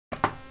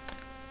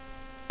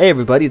Hey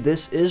everybody,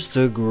 this is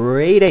the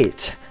Grade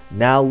 8.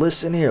 Now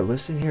listen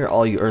here,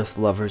 all you Earth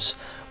lovers.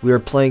 We are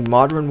playing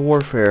Modern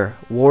Warfare,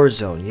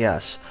 Warzone,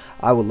 yes.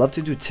 I would love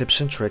to do tips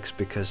and tricks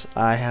because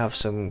I have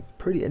some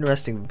pretty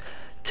interesting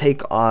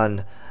take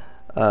on,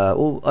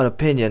 an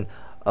opinion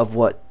of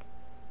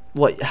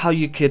how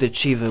you could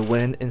achieve a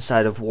win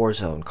inside of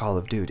Warzone, Call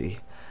of Duty.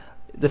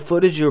 The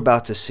footage you're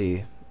about to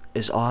see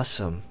is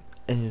awesome,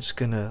 and it's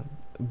gonna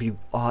be,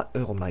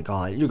 oh my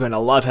god, you're gonna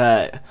love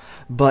it.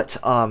 But,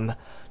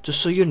 just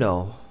so you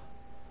know,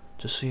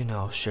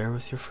 share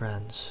with your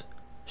friends,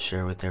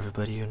 share with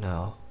everybody you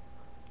know,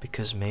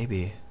 because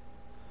maybe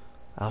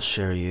I'll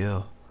share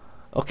you.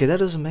 Okay, that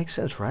doesn't make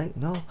sense, right?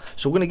 No.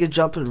 So we're gonna get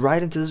jumping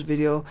right into this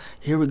video.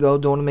 Here we go.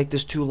 Don't want to make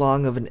this too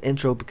long of an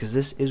intro because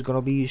this is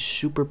gonna be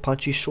super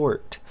punchy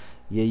short.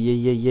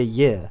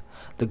 Yeah.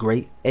 The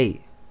Great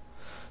 8.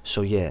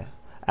 So yeah,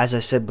 as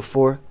I said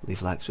before,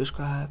 leave a like,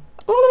 subscribe.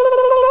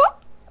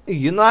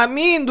 You know what I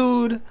mean,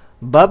 dude.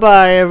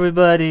 Bye-bye,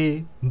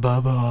 everybody.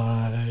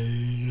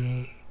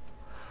 Bye-bye.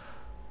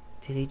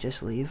 Did he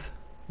just leave?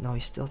 No,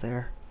 he's still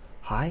there.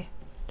 Hi?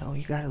 No,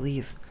 you gotta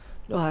leave.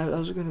 No, I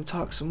was gonna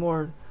talk some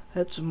more. I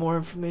had some more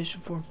information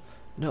for him.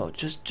 No,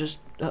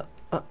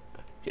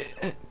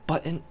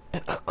 button.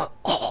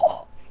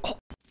 Oh.